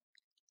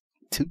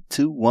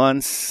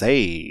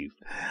 221-SAVE.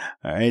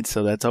 All right,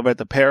 so that's over at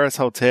the Paris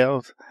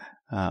Hotel.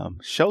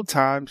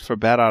 Showtimes for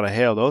Bat Out of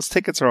Hell. Those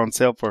tickets are on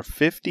sale for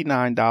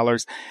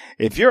 $59.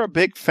 If you're a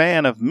big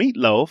fan of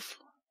Meatloaf,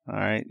 all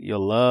right,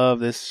 you'll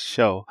love this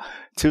show.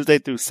 Tuesday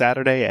through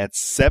Saturday at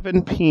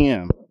 7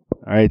 p.m.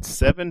 All right,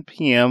 7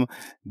 p.m.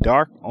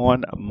 dark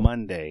on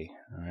Monday.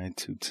 All right,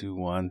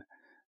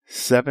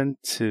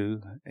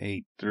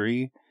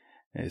 221-7283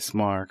 It's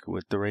Mark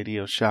with the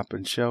Radio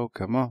Shopping Show.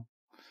 Come on.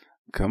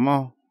 Come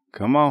on.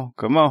 Come on.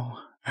 Come on.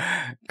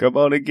 Come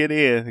on and get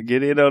in.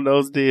 Get in on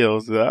those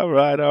deals. All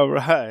right. All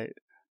right.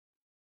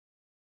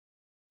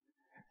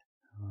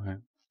 All right.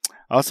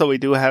 Also, we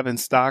do have in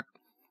stock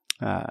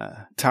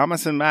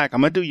Thomas and Mack. I'm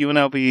going to do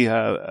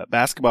UNLV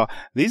basketball.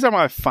 These are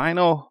my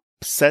final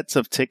sets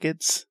of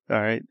tickets.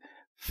 All right.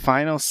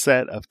 Final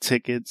set of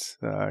tickets.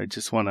 I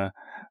just want to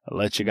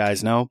let you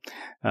guys know.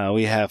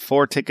 We have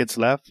 4 tickets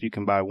left. You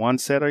can buy one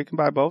set or you can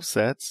buy both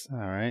sets. All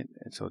right.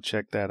 And so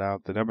check that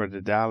out. The number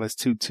to dial is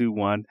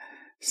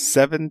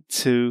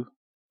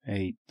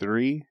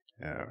 221-7283.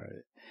 All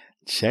right.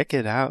 Check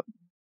it out.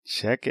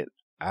 Check it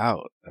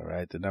out. All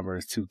right. The number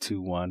is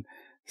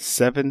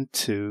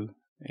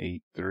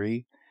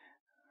 221-7283.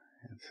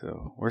 And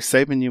so we're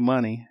saving you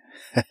money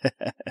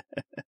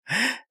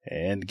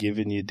and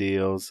giving you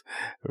deals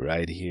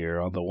right here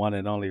on the one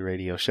and only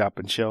Radio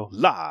Shopping Show,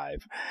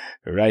 live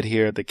right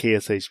here at the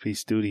KSHP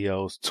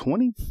Studios,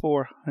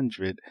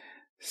 2400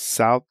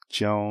 South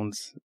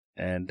Jones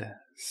and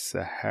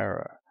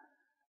Sahara.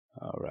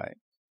 All right.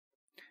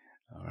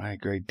 All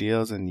right. Great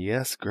deals. And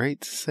yes,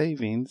 great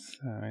savings.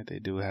 All right. They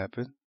do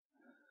happen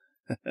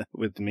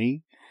with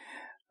me.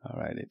 All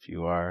right. If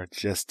you are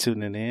just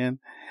tuning in,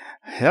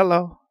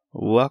 hello.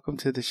 Welcome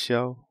to the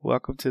show.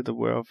 Welcome to the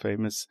world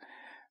famous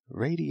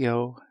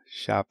Radio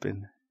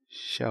Shopping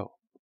Show.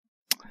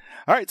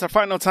 All right, it's our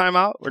final time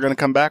out. We're going to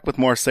come back with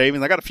more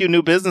savings. I got a few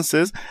new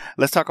businesses.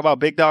 Let's talk about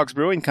Big Dogs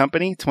Brewing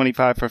Company,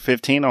 25 for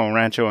 15 on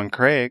Rancho and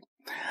Craig.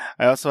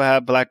 I also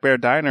have Black Bear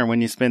Diner.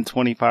 When you spend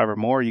 25 or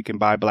more, you can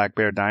buy Black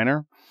Bear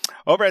Diner.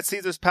 Over at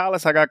Caesar's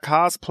Palace, I got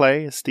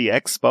cosplay. It's the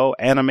expo,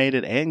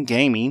 animated and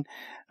gaming,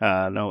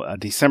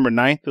 December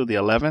 9th through the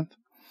 11th.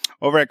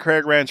 Over at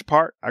Craig Ranch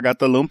Park, I got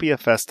the Lumpia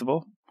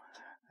Festival,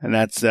 and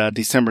that's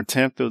December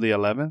 10th through the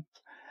 11th.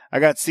 I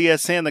got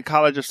CSN, the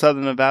College of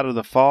Southern Nevada,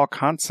 the fall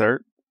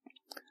concert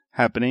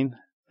happening.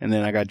 And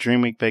then I got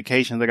Dream Week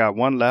Vacations. I got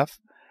one left.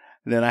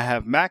 And then I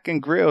have Mac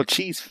and Grill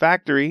Cheese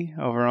Factory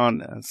over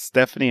on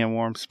Stephanie and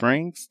Warm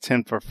Springs,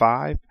 10 for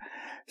 5.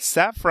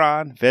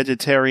 Saffron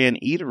Vegetarian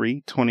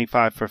Eatery,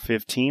 25 for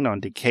 15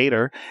 on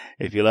Decatur,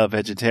 if you love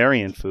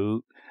vegetarian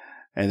food.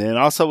 And then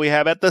also we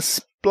have at the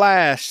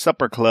Splash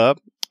Supper Club,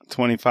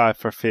 25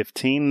 for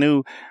 15.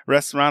 New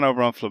restaurant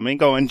over on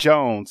Flamingo and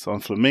Jones. On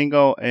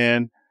Flamingo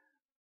and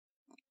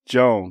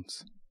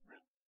Jones.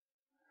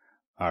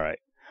 All right.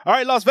 All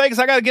right, Las Vegas,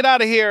 I got to get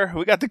out of here.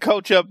 We got the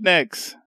coach up next.